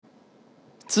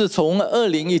自从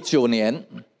2019年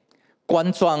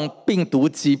冠状病毒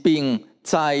疾病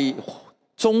在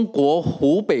中国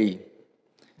湖北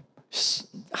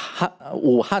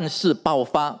武汉市爆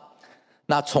发，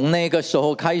那从那个时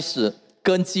候开始，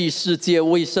根据世界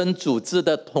卫生组织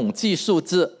的统计数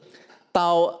字，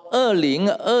到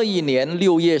2021年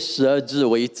6月12日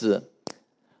为止，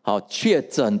确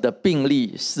诊的病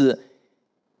例是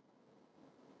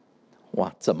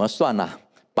怎么算啊？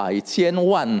百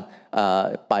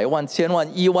万、千万、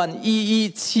亿万、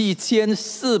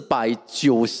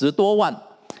17490多万，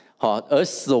而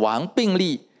死亡病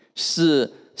例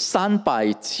是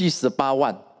378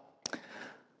万。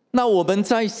那我们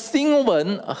在新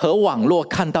闻和网络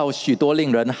看到许多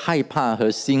令人害怕和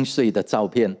心碎的照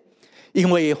片，因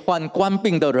为患冠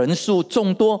病的人数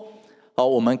众多，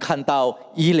我们看到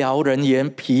医疗人员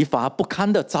疲乏不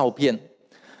堪的照片，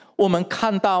我们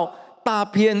看到大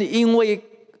片因为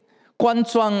冠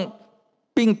状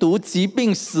病毒疾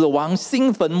病死亡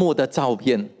新坟墓的照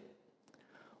片，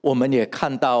我们也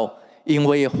看到因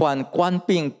为患冠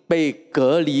病被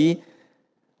隔离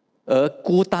而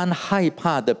孤单害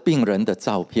怕的病人的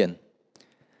照片。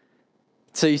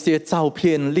这些照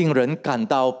片令人感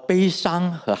到悲伤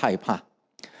和害怕，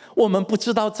我们不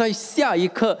知道在下一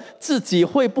刻自己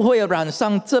会不会染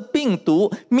上这病毒，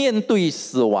面对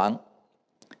死亡。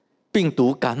病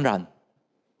毒感染，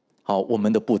我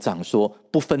们的部长说，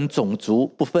不分种族、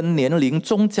不分年龄、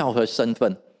宗教和身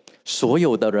份，所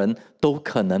有的人都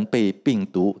可能被病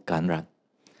毒感染。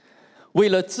为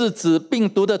了制止病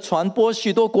毒的传播，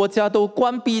许多国家都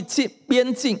关闭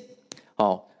边境。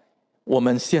我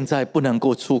们现在不能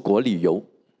够出国旅游，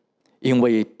因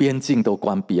为边境都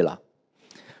关闭了。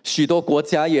许多国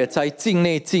家也在境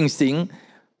内进行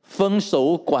封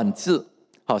锁管制。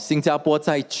新加坡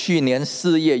在去年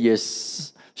4月也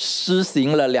施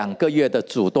行了2个月的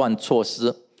阻断措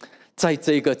施。在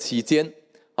这个期间，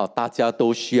大家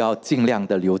都需要尽量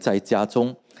的留在家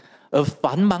中，而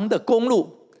繁忙的公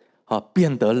路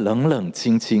变得冷冷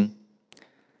清清。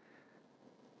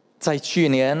在去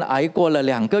年挨过了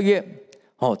2个月，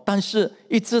但是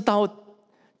一直到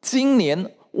今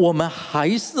年，我们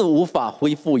还是无法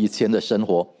恢复以前的生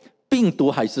活，病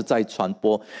毒还是在传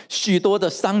播，许多的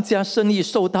商家生意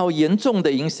受到严重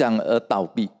的影响而倒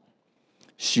闭，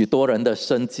许多人的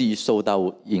生计受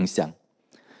到影响。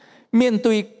面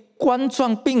对冠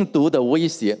状病毒的威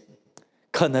胁，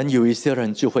可能有一些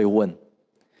人就会问，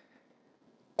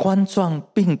冠状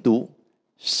病毒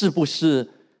是不是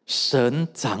神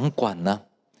掌管呢？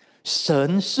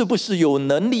神是不是有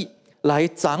能力来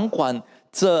掌管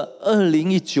这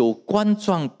2019冠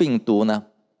状病毒呢？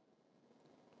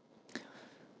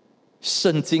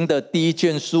圣经的第一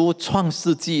卷书创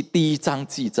世纪第1章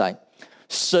记载，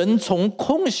神从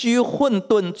空虚混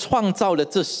沌创造了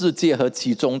这世界和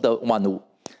其中的万物。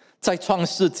在创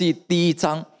世纪第1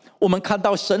章，我们看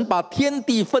到神把天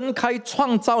地分开，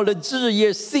创造了日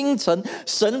夜星辰，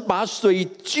神把水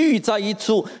聚在一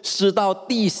处，使到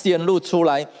地显露出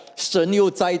来。神又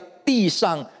在地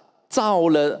上造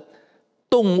了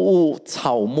动物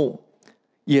草木，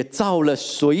也造了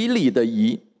水里的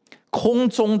鱼，空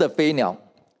中的飞鸟。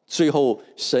最后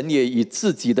神也以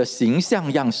自己的形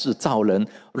象样式造人，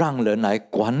让人来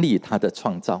管理他的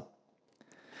创造。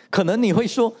可能你会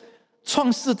说，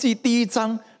创世纪第1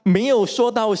章没有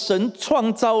说到神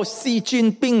创造细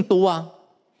菌病毒啊。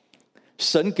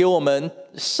神给我们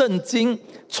圣经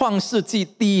创世纪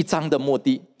第1章的目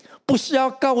的，不是要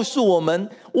告诉我们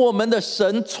我们的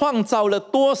神创造了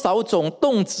多少种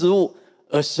动植物，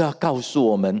而是要告诉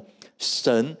我们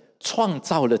神创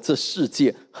造了这世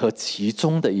界和其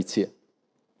中的一切。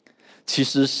其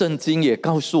实圣经也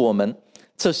告诉我们，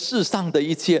这世上的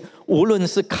一切，无论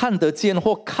是看得见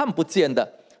或看不见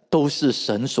的，都是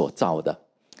神所造的。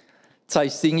在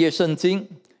新约圣经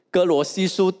哥罗西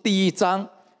书第1章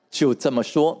就这么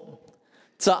说，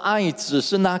这爱只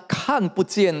是那看不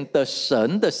见的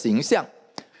神的形象，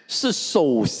是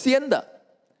首先的，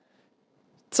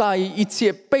在一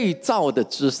切被造的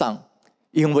之上。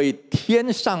因为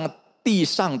天上地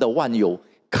上的万有，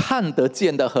看得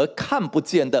见的和看不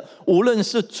见的，无论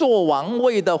是做王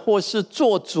位的，或是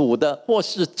做主的，或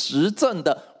是执政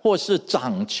的，或是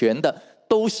掌权的，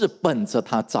都是本着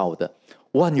他造的。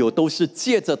万有都是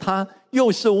借着他，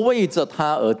又是为着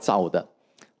他而造的。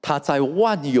他在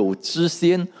万有之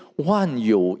先，万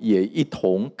有也一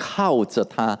同靠着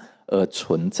他而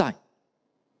存在。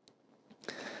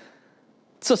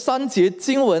这3节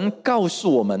经文告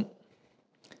诉我们，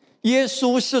耶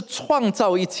稣是创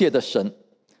造一切的神，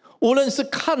无论是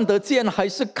看得见还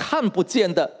是看不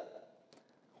见的，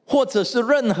或者是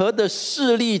任何的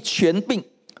势力权柄，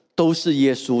都是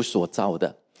耶稣所造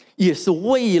的。也是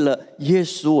为了耶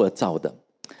稣而造的，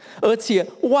而且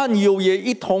万有也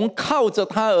一同靠着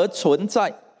他而存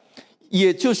在。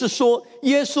也就是说，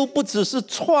耶稣不只是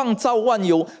创造万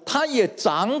有，他也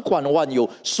掌管万有，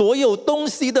所有东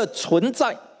西的存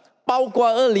在，包括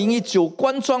2019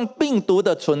冠状病毒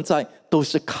的存在，都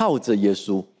是靠着耶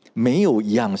稣，没有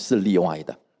一样是例外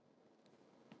的。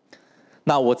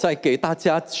那我再给大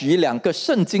家举2个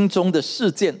圣经中的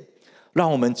事件，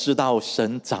让我们知道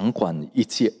神掌管一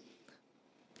切。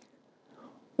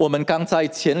我们刚在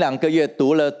前2个月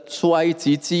读了出埃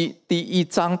及记第1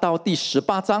章到第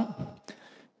18章，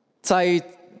在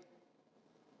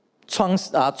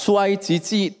出埃及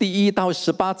记第1到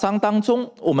18章当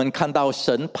中，我们看到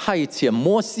神派遣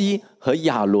摩西和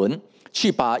亚伦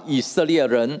去把以色列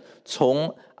人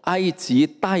从埃及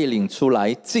带领出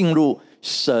来，进入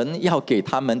神要给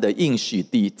他们的应许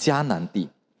地迦南地。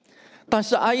但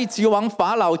是埃及王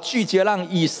法老拒绝让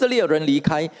以色列人离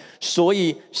开，所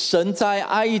以神在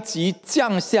埃及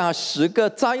降下10个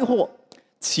灾祸，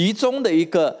其中的一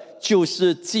个就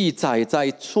是记载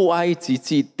在出埃及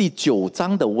记第9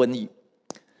章的瘟疫。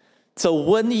这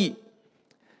瘟疫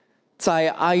在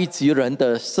埃及人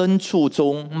的牲畜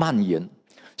中蔓延，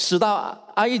使到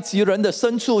埃及人的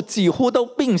牲畜几乎都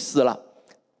病死了，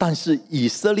但是以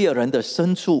色列人的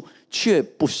牲畜却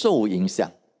不受影响。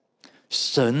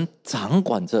神掌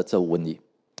管着这瘟疫，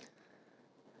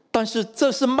但是这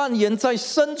是蔓延在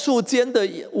牲畜间的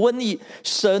瘟疫，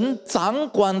神掌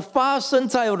管发生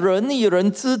在人与人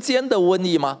之间的瘟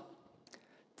疫吗？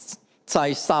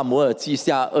在撒母耳记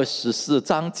下24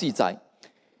章记载，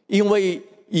因为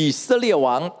以色列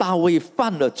王大卫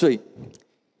犯了罪，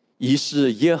于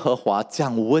是耶和华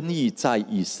将瘟疫在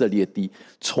以色列地，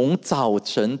从早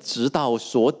晨直到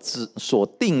所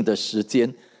定的时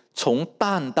间，从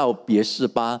但到别是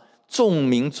巴，众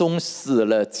民中死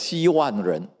了7万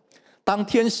人。当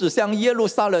天使向耶路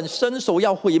撒冷伸手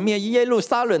要毁灭耶路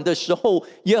撒冷的时候，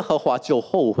耶和华就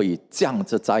后悔降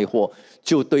这灾祸，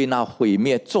就对那毁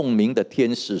灭众民的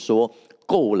天使说：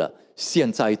够了，现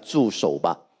在住手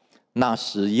吧。那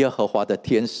时耶和华的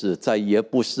天使在耶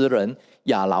布斯人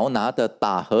亚劳拿的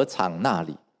打禾场那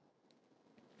里。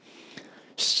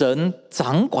神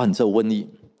掌管着瘟疫，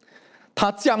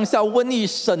他降下瘟疫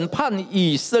审判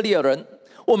以色列人，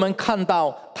我们看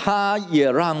到他也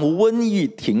让瘟疫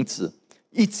停止，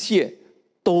一切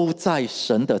都在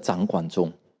神的掌管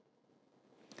中。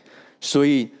所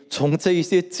以从这一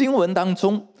些经文当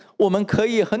中，我们可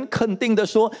以很肯定的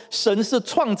说，神是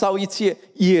创造一切，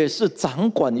也是掌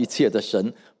管一切的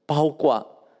神，包括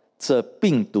这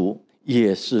病毒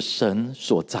也是神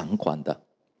所掌管的。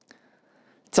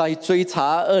在追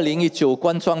查2019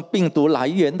冠状病毒来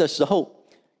源的时候，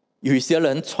有些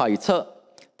人揣测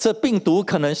这病毒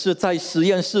可能是在实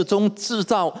验室中制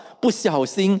造，不小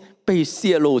心被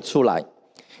泄露出来，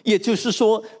也就是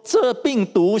说这病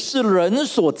毒是人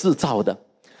所制造的。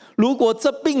如果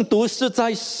这病毒是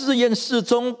在实验室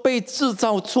中被制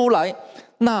造出来，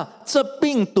那这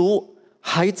病毒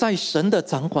还在神的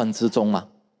掌管之中吗？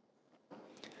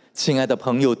亲爱的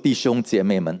朋友弟兄姐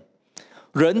妹们，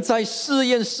人在实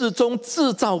验室中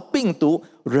制造病毒，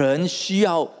人需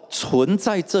要存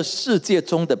在这世界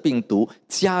中的病毒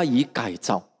加以改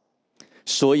造。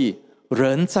所以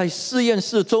人在实验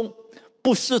室中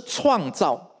不是创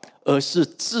造，而是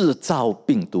制造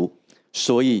病毒。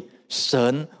所以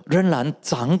神仍然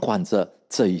掌管着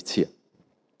这一切。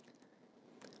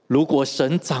如果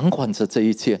神掌管着这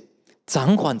一切，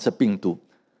掌管着病毒，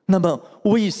那么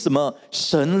为什么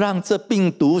神让这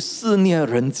病毒肆虐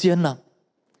人间呢？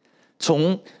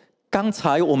从刚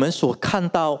才我们所看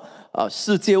到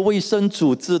世界卫生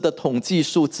组织的统计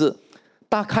数字，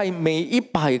大概每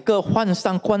100个患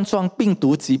上冠状病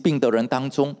毒疾病的人当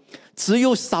中，只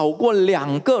有少过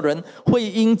2个人会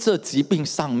因这疾病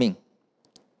丧命。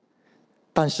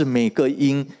但是每个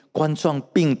因冠状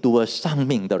病毒而丧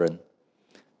命的人，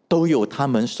都有他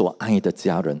们所爱的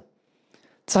家人。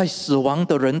在死亡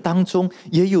的人当中，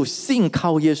也有信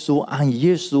靠耶稣、爱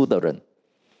耶稣的人。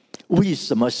为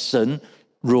什么神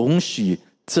容许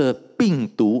这病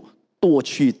毒夺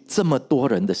去这么多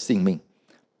人的性命，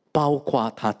包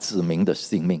括他子民的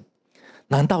性命？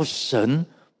难道神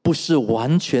不是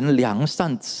完全良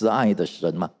善慈爱的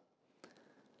神吗？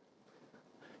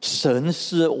神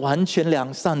是完全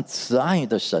良善慈爱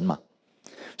的神吗？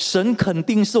神肯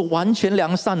定是完全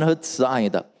良善和慈爱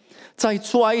的。在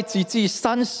出埃及记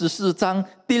34章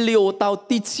第6到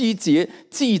第7节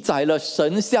记载了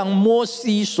神向摩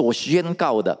西所宣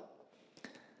告的。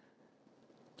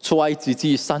出埃及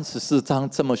记34章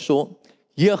这么说：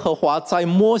耶和华在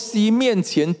摩西面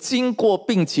前经过，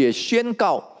并且宣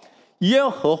告，耶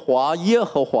和华，耶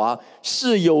和华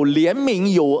是有怜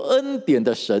悯有恩典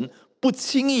的神，不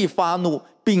轻易发怒，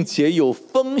并且有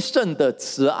丰盛的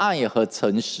慈爱和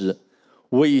诚实，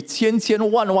为千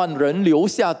千万万人留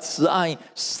下慈爱，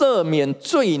赦免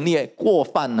罪孽过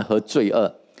犯和罪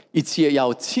恶，一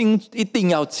定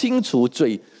要清除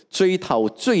罪，追讨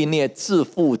罪孽，自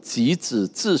父及子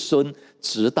自孙，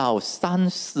直到3、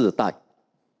4代。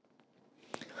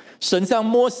神向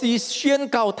摩西宣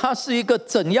告他是一个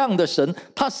怎样的神，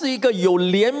他是一个有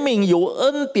怜悯有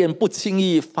恩典不轻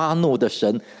易发怒的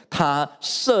神，他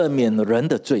赦免人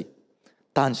的罪，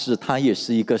但是他也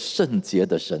是一个圣洁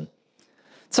的神。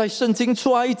在圣经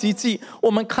出埃及记，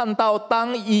我们看到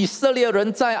当以色列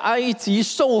人在埃及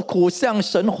受苦向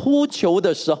神呼求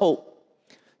的时候，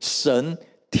神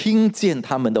听见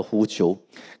他们的呼求，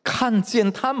看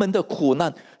见他们的苦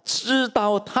难，知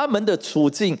道他们的处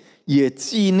境，也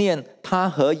纪念他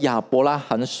和亚伯拉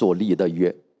罕所立的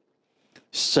约。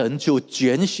神就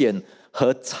拣选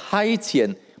和差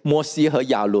遣摩西和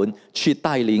亚伦去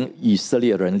带领以色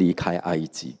列人离开埃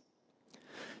及。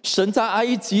神在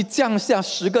埃及降下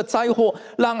10个灾祸，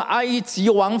让埃及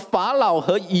王法老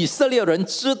和以色列人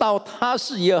知道他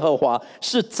是耶和华，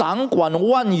是掌管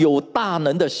万有大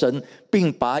能的神，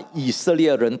并把以色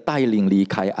列人带领离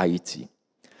开埃及。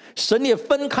神也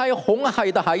分开红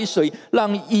海的海水，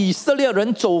让以色列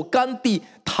人走干地，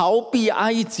逃避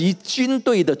埃及军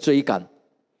队的追赶。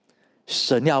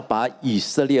神要把以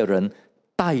色列人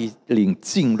带领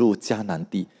进入迦南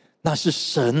地，那是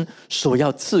神所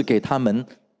要赐给他们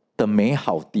的美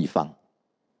好地方。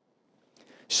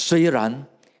虽然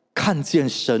看见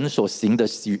神所行的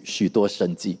许多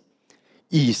神迹，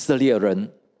以色列人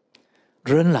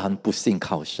仍然不信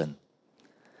靠神。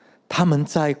他们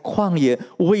在旷野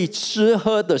为吃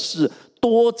喝的事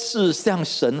多次向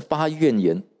神发怨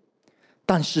言，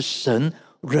但是神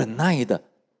忍耐的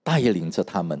带领着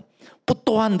他们，不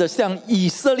断的向以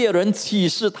色列人启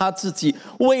示他自己，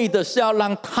为的是要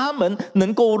让他们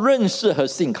能够认识和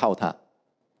信靠他。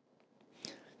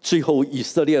最后以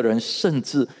色列人甚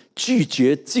至拒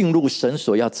绝进入神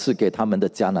所要赐给他们的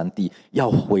迦南地，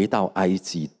要回到埃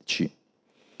及去。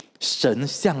神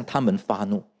向他们发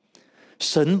怒，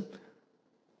神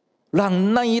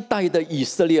让那一代的以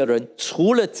色列人，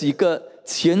除了几个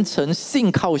虔诚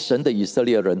信靠神的以色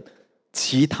列人，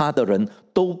其他的人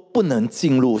都不能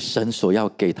进入神所要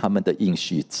给他们的应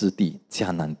许之地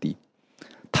迦南地。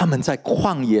他们在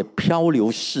旷野漂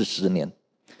流40年，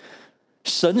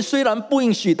神虽然不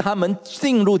允许他们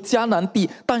进入迦南地，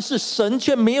但是神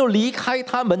却没有离开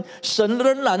他们，神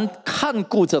仍然看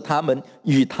顾着他们，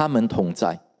与他们同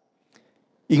在。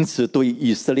因此对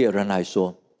以色列人来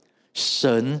说，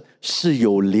神是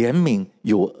有怜悯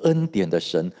有恩典的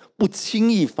神，不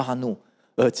轻易发怒，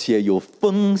而且有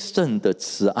丰盛的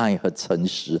慈爱和诚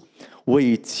实，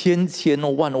为千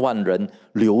千万万人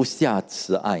留下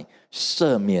慈爱，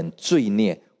赦免罪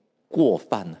孽过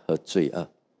犯和罪恶。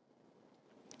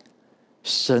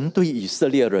神对以色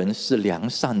列人是良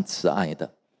善慈爱的，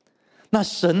那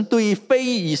神对非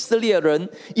以色列人，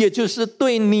也就是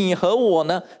对你和我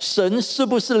呢，神是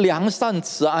不是良善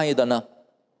慈爱的呢？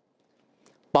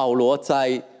保罗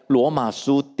在罗马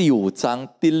书第5章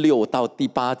第6到第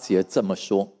8节这么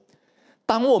说：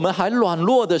当我们还软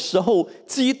弱的时候，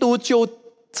基督就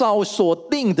照所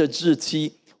定的日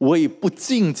期，为不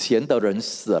敬虔的人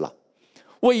死了。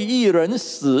为义人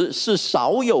死是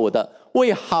少有的，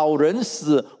为好人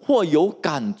死或有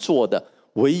敢做的，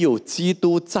唯有基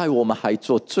督在我们还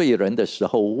做罪人的时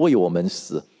候为我们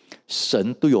死，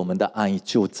神对我们的爱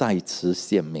就在此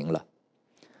显明了。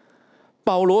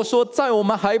保罗说，在我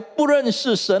们还不认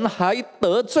识神，还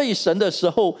得罪神的时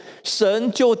候，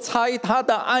神就差他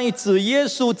的爱子耶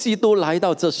稣基督来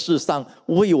到这世上，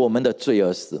为我们的罪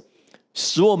而死，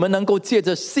使我们能够借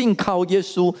着信靠耶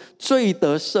稣，罪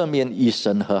得赦免，与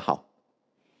神和好。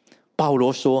保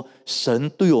罗说，神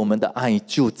对我们的爱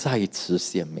就在此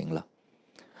显明了。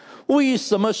为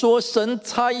什么说神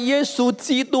差耶稣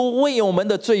基督为我们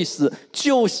的罪死，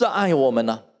就是爱我们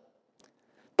呢？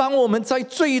当我们在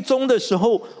罪中的时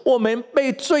候，我们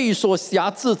被罪所辖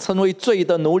制，成为罪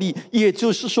的奴隶，也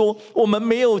就是说，我们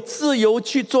没有自由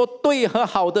去做对和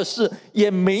好的事，也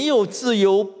没有自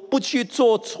由不去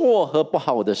做错和不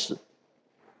好的事。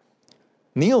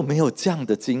你有没有这样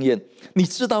的经验？你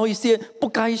知道一些不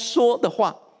该说的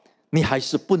话，你还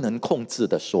是不能控制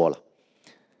的说了。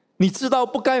你知道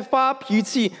不该发脾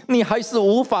气，你还是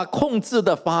无法控制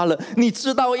的发了。你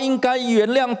知道应该原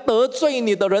谅得罪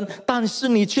你的人，但是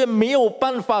你却没有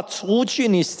办法除去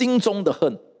你心中的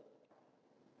恨。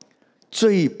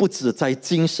罪不止在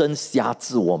今生辖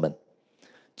制我们，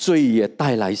罪也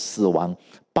带来死亡，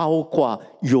包括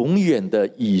永远的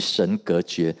与神隔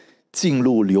绝，进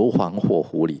入硫磺火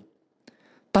湖里。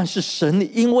但是神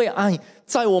因为爱，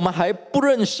在我们还不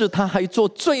认识他，还做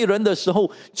罪人的时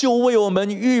候，就为我们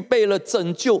预备了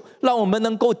拯救，让我们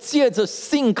能够借着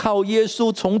信靠耶稣，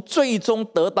从罪中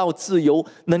得到自由，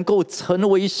能够成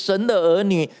为神的儿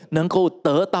女，能够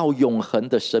得到永恒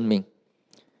的生命。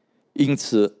因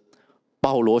此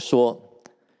保罗说，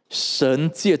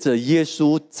神借着耶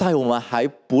稣，在我们还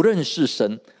不认识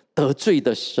神、得罪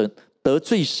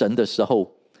神的时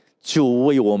候，就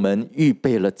为我们预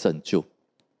备了拯救。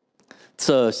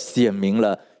这显明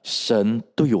了神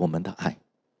对我们的爱。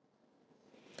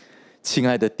亲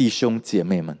爱的弟兄姐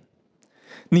妹们，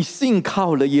你信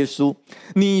靠了耶稣，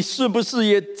你是不是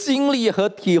也经历和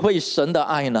体会神的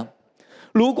爱呢？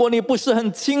如果你不是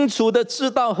很清楚的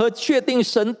知道和确定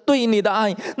神对你的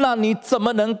爱，那你怎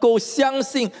么能够相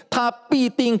信他必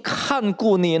定看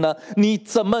顾你呢？你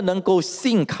怎么能够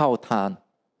信靠他呢？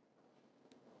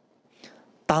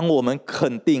当我们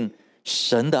肯定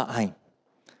神的爱，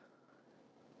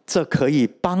这可以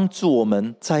帮助我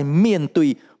们在面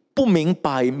对不明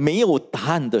白、没有答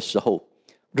案的时候，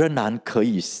仍然可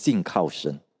以信靠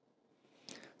神。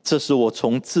这是我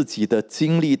从自己的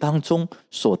经历当中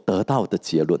所得到的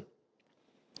结论。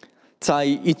在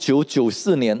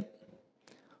1994年，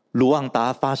卢旺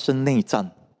达发生内战，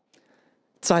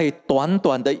在短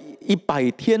短的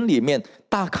100天里面，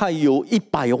大概有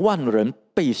100万人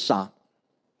被杀。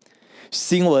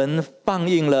新闻放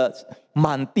映了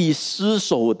满地尸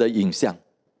首的影像。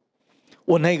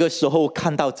我那个时候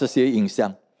看到这些影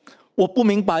像，我不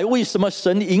明白为什么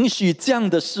神允许这样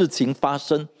的事情发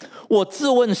生，我自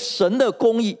问神的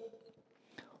公义。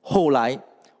后来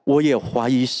我也怀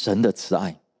疑神的慈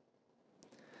爱。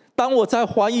当我在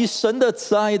怀疑神的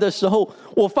慈爱的时候，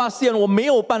我发现我没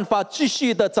有办法继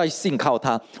续的再信靠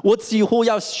他，我几乎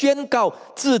要宣告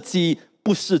自己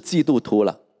不是基督徒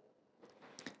了。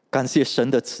感谢神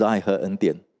的慈爱和恩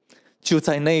典，就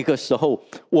在那个时候，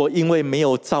我因为没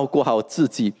有照顾好自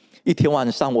己，一天晚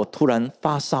上我突然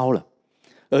发烧了，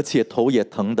而且头也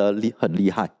疼得很厉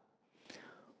害。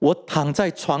我躺在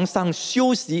床上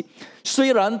休息，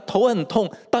虽然头很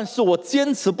痛，但是我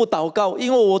坚持不祷告，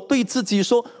因为我对自己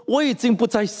说，我已经不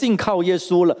再信靠耶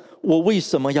稣了，我为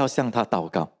什么要向他祷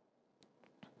告？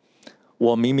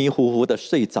我迷迷糊糊的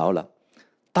睡着了，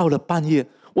到了半夜，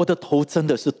我的头真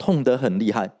的是痛得很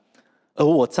厉害，而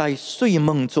我在睡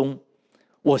梦中，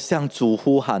我向主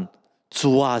呼喊，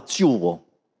主啊，救我！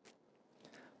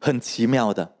很奇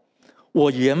妙的，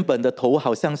我原本的头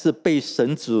好像是被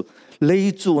绳子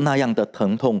勒住那样的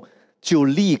疼痛，就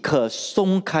立刻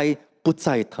松开，不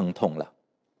再疼痛了。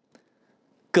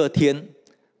隔天，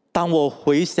当我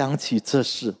回想起这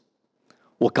事，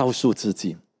我告诉自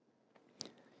己，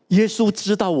耶稣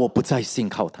知道我不再信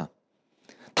靠他，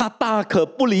他大可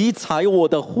不理睬我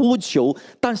的呼求，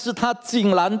但是他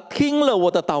竟然听了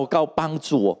我的祷告，帮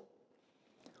助我。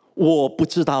我不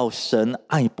知道神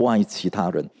爱不爱其他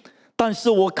人，但是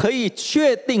我可以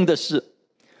确定的是，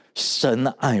神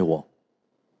爱我。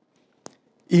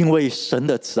因为神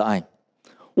的慈爱，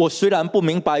我虽然不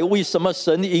明白为什么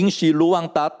神允许卢旺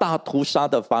达大屠杀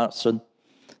的发生，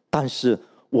但是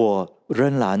我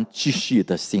仍然继续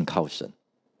的信靠神。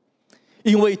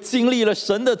因为经历了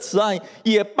神的慈爱，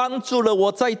也帮助了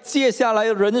我在接下来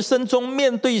人生中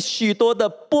面对许多的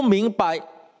不明白，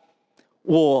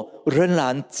我仍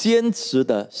然坚持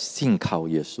的信靠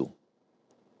耶稣。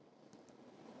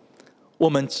我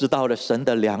们知道了神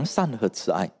的良善和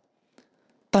慈爱，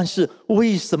但是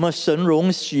为什么神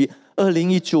容许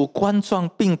2019冠状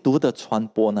病毒的传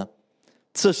播呢？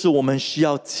这是我们需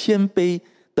要谦卑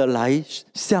的来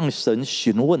向神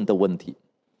询问的问题。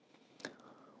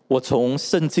我从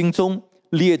圣经中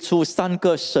列出3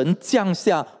个神降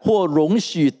下或容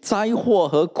许灾祸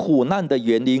和苦难的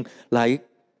原因，来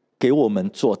给我们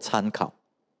做参考。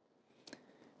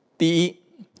第一，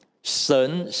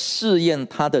神试验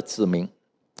他的子民。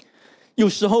有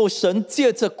时候神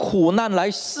借着苦难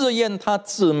来试验他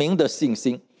子民的信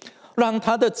心，让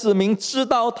他的子民知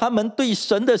道他们对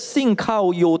神的信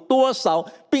靠有多少，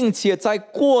并且在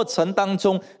过程当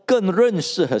中更认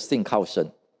识和信靠神。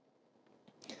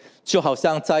就好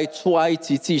像在出埃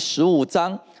及记15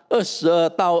章22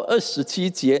到27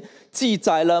节记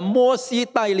载了摩西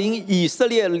带领以色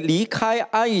列离开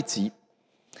埃及，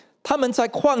他们在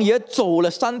旷野走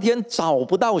了3天，找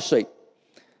不到水，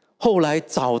后来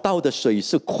找到的水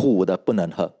是苦的，不能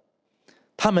喝。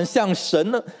他们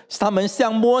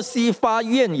向摩西发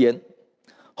怨言，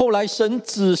后来神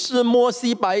指示摩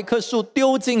西把一棵树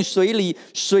丢进水里，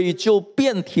水就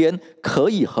变甜，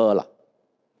可以喝了。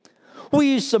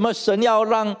为什么神要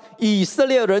让以色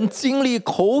列人经历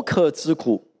口渴之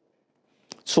苦？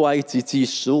出埃及记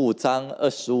15章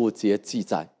25节记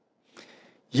载，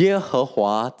耶和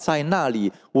华在那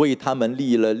里为他们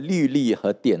立了律例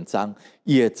和典章，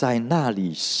也在那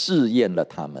里试验了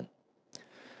他们。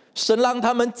神让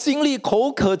他们经历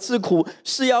口渴之苦，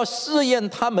是要试验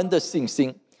他们的信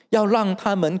心，要让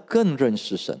他们更认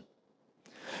识神。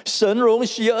神容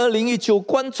许2019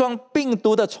冠状病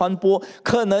毒的传播，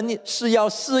可能是要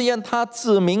试验他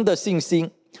子民的信心。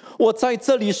我在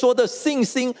这里说的信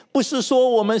心，不是说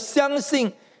我们相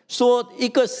信说一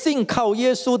个信靠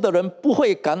耶稣的人不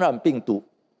会感染病毒。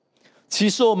其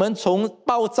实我们从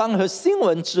报章和新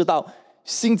闻知道，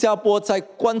新加坡在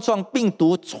冠状病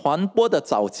毒传播的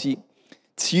早期，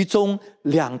其中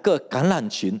2个感染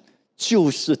群就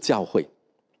是教会。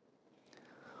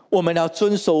我们要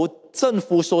遵守政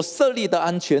府所设立的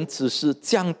安全指示，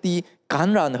降低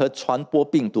感染和传播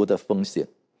病毒的风险。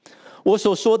我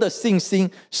所说的信心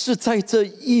是在这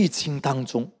疫情当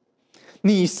中，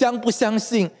你相不相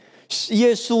信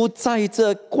耶稣在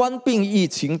这冠病疫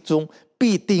情中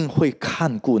必定会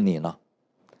看顾你呢？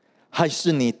还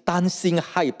是你担心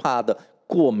害怕的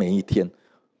过每一天？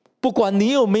不管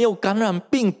你有没有感染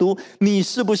病毒，你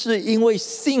是不是因为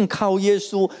信靠耶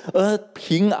稣而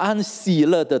平安喜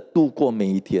乐的度过每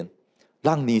一天，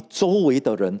让你周围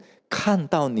的人看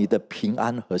到你的平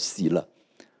安和喜乐，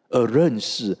而认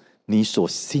识你所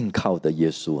信靠的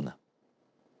耶稣呢？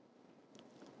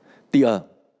第二，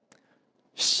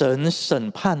神审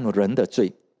判人的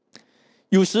罪。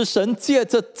有时神借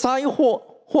着灾祸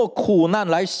或苦难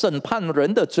来审判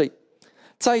人的罪。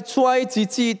在出埃及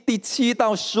记第7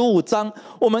到15章，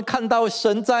我们看到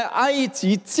神在埃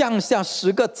及降下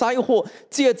10个灾祸，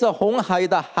借着红海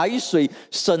的海水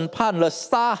审判了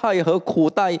杀害和苦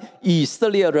待以色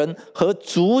列人，和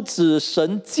阻止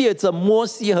神借着摩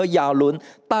西和亚伦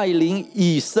带领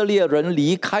以色列人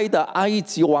离开的埃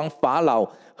及王法老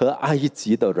和埃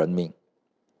及的人民。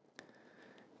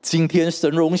今天神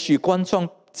容许冠状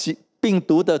病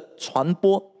毒的传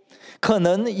播，可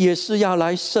能也是要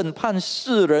来审判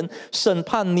世人，审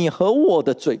判你和我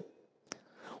的罪。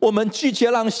我们拒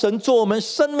绝让神做我们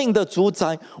生命的主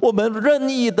宰，我们任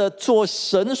意的做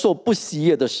神所不喜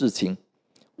悦的事情。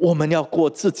我们要过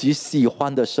自己喜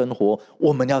欢的生活，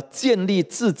我们要建立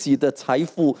自己的财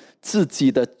富，自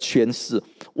己的权势，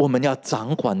我们要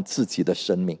掌管自己的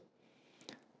生命。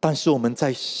但是我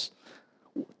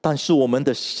们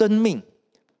的生命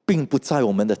并不在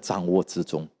我们的掌握之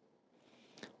中。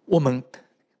我们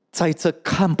在这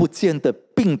看不见的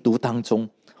病毒当中，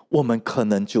我们可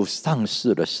能就丧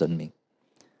失了生命。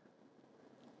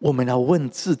我们要问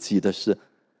自己的是，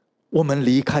我们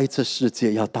离开这世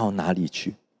界要到哪里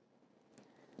去？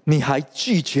你还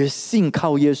拒绝信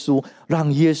靠耶稣，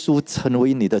让耶稣成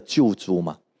为你的救主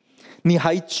吗？你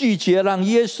还拒绝让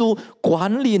耶稣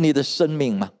管理你的生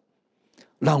命吗？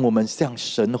让我们向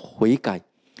神悔改，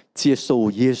接受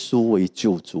耶稣为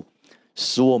救主，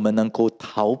使我们能够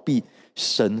逃避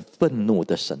神愤怒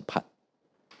的审判。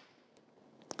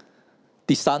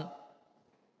第三，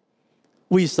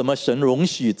为什么神容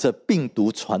许这病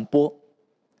毒传播？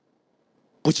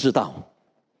不知道。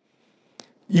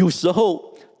有时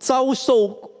候遭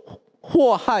受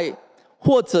祸害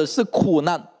或者是苦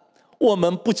难，我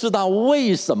们不知道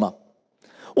为什么，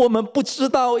我们不知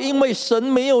道，因为神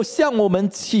没有向我们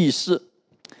启示。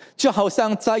就好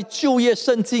像在旧约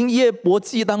圣经约伯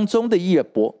记当中的约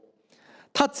伯，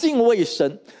他敬畏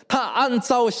神，他按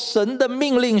照神的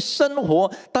命令生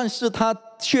活，但是他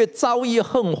却遭遇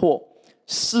横祸，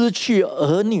失去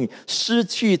儿女，失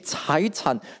去财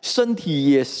产，身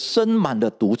体也生满了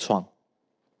毒疮。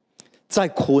在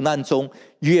苦难中，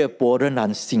约伯仍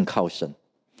然信靠神。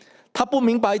他不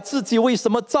明白自己为什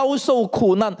么遭受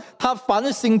苦难，他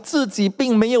反省自己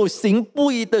并没有行不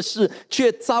义的事，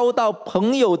却遭到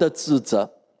朋友的指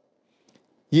责。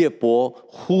约伯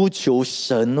呼求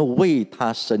神为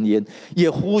他伸冤，也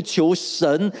呼求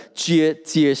神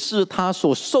解释他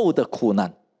所受的苦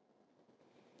难。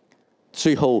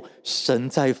最后，神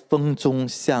在风中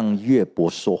向约伯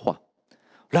说话，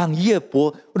让约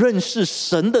伯认识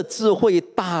神的智慧、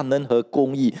大能和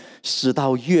公义，使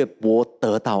到约伯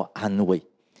得到安慰，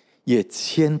也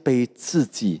谦卑自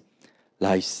己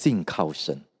来信靠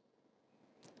神。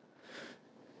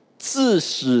自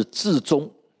始至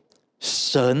终，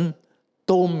神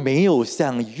都没有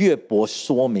向约伯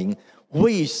说明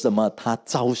为什么他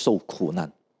遭受苦难，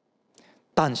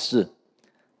但是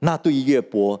那对约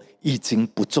伯已经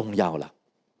不重要了。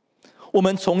我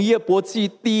们从约伯记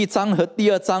第1章和第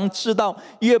2章知道，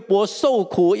约伯受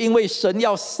苦，因为神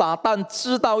要撒旦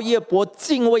知道约伯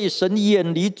敬畏神，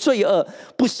远离罪恶，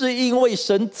不是因为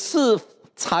神赐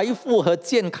财富和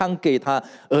健康给他，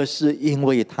而是因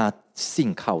为他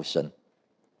信靠神。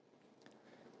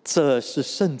这是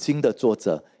圣经的作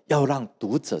者要让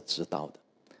读者知道的，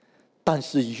但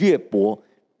是约伯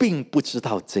并不知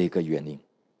道这个原因。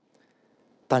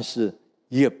但是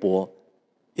约伯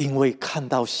因为看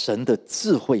到神的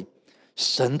智慧，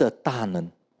神的大能，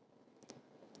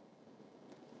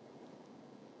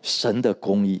神的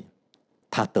公义，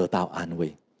他得到安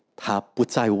慰，他不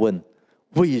再问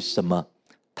为什么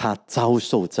他遭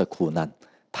受这苦难，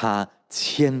他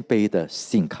谦卑的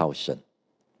信靠神。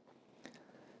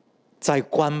在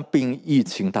冠病疫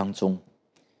情当中，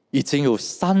已经有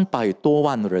300多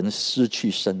万人失去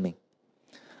生命。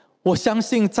我相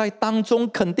信在当中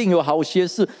肯定有好些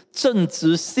是正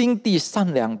直心地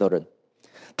善良的人，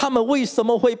他们为什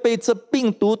么会被这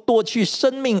病毒夺去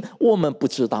生命，我们不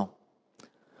知道。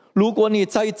如果你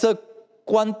在这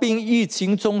冠病疫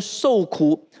情中受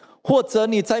苦，或者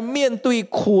你在面对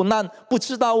苦难，不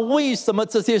知道为什么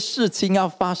这些事情要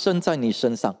发生在你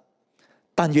身上，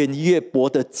但愿约伯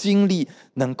的经历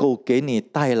能够给你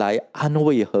带来安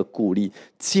慰和鼓励，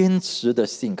坚持的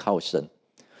信靠神，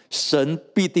神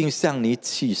必定向你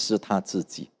启示他自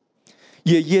己。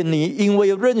也愿你因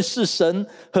为认识神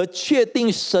和确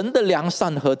定神的良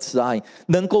善和慈爱，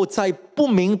能够在不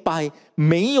明白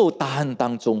没有答案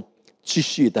当中继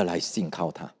续的来信靠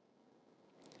他。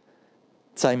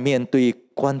在面对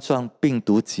冠状病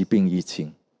毒疾病疫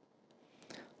情，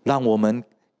让我们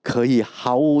可以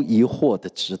毫无疑惑的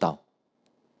知道，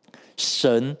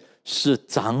神是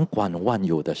掌管万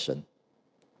有的神，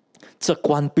这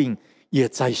冠病也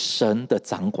在神的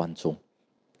掌管中。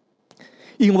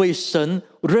因为神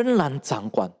仍然掌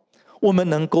管，我们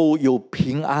能够有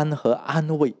平安和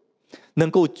安慰，能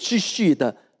够继续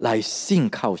的来信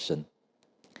靠神，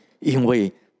因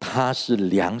为他是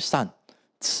良善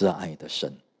慈爱的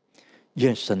神。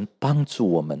愿神帮助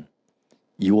我们，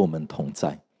与我们同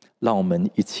在。让我们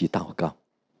一起祷告。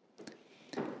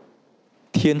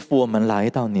天父，我们来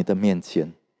到你的面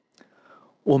前，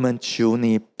我们求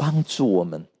你帮助我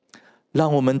们，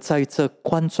让我们在这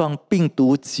冠状病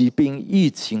毒疾病疫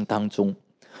情当中，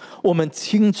我们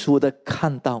清楚的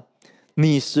看到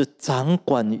你是掌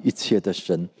管一切的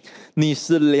神，你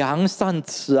是良善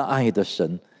慈爱的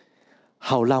神，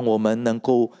好让我们能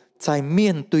够在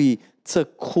面对这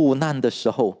苦难的时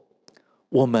候，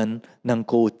我们能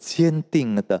够坚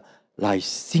定的来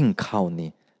信靠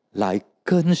你，来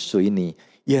跟随你，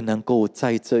也能够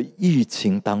在这疫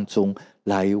情当中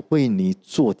来为你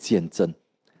做见证，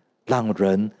让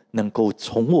人能够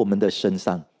从我们的身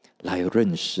上来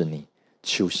认识你。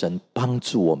求神帮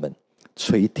助我们，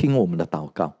垂听我们的祷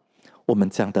告。我们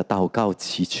这样的祷告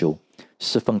祈求，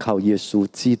是奉靠耶稣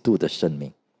基督的圣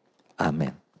名，阿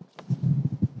们。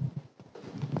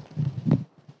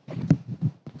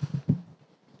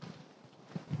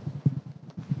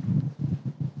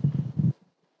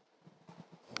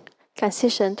感谢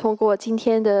神通过今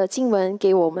天的经文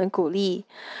给我们鼓励，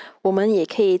我们也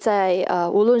可以在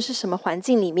无论是什么环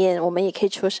境里面，我们也可以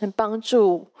求神帮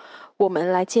助我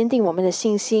们来坚定我们的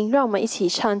信心。让我们一起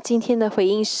唱今天的回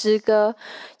应诗歌，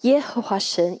耶和华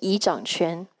神已掌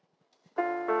权。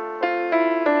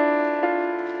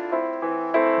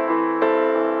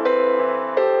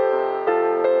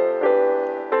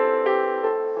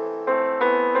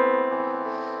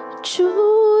主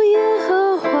耶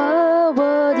和华，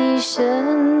我的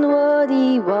神，我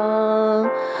的王，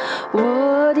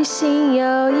我的心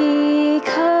要依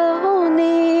靠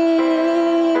你，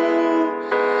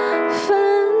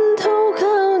凡投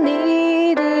靠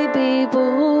你的必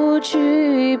不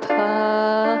惧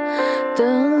怕，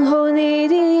等候你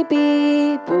的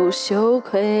必不羞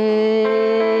愧。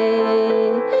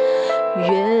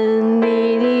愿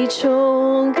你的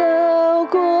崇高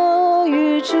过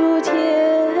于诸天，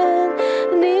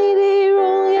你的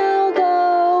荣耀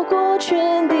高过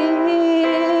全地，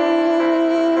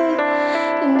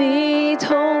你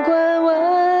统管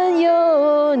万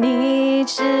有，你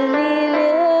治理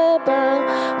列邦，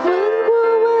万国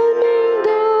万民都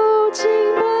敬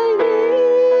拜你。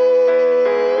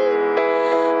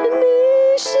你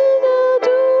是那独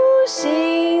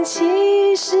行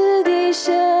其事的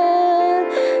神，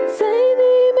在你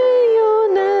没有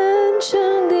难成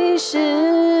的事。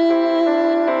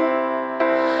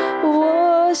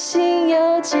我心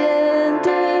要坚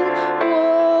定，我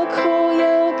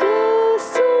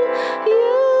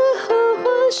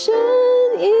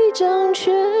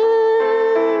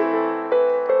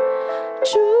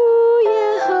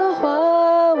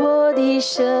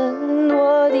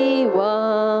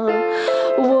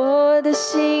的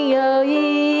心要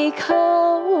依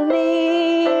靠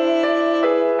你，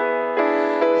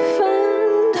凡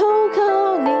投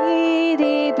靠你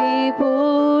的必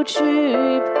不惧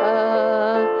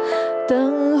怕，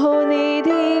等候你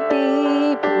的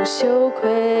必不羞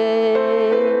愧。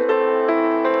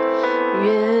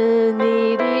愿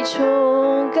你的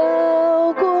崇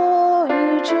高过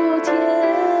于诸天，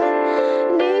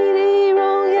你的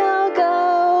荣耀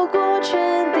高过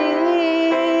全地。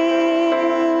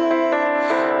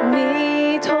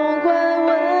你统管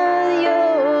万有，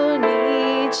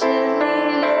你治理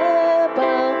列邦，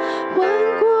万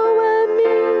国万民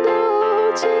都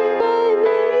敬拜你。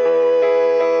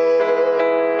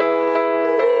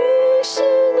你是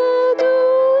那独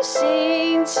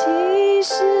行其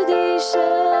事的神，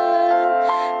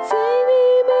在你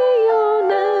没有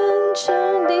难成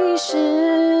的事。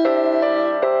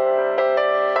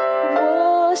我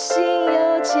心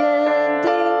要坚定，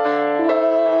我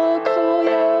口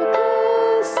要歌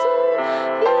颂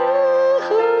耶和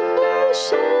华神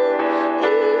已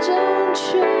掌权。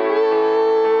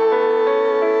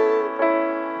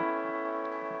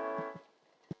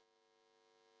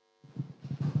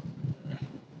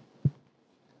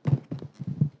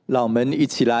让我们一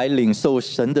起来领受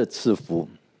神的赐福。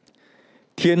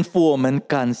天父，我们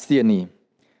感谢你，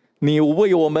你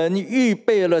为我们预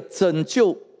备了拯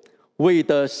救，为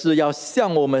的是要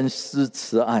向我们施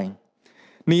慈爱。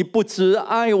你不只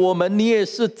爱我们，你也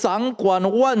是掌管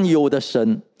万有的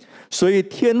神。所以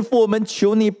天父，我们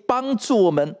求你帮助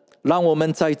我们，让我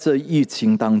们在这疫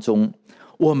情当中，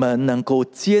我们能够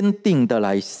坚定的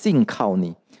来信靠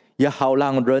你，也好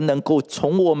让人能够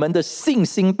从我们的信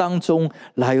心当中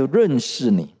来认识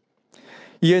你。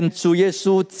愿主耶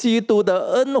稣基督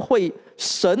的恩惠、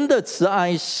神的慈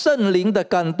爱、圣灵的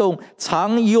感动，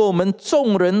常与我们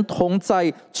众人同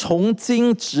在，从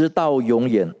今直到永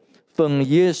远。奉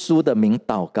耶稣的名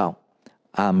祷告，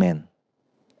阿们。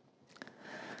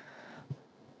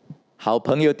好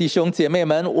朋友弟兄姐妹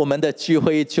们，我们的聚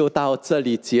会就到这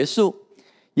里结束。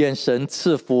愿神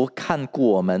赐福看顾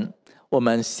我们。我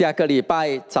们下个礼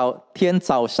拜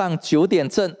早上9点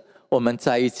正，我们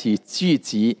在一起聚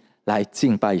集来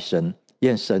敬拜神。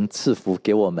愿神赐福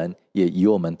给我们，也与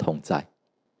我们同在。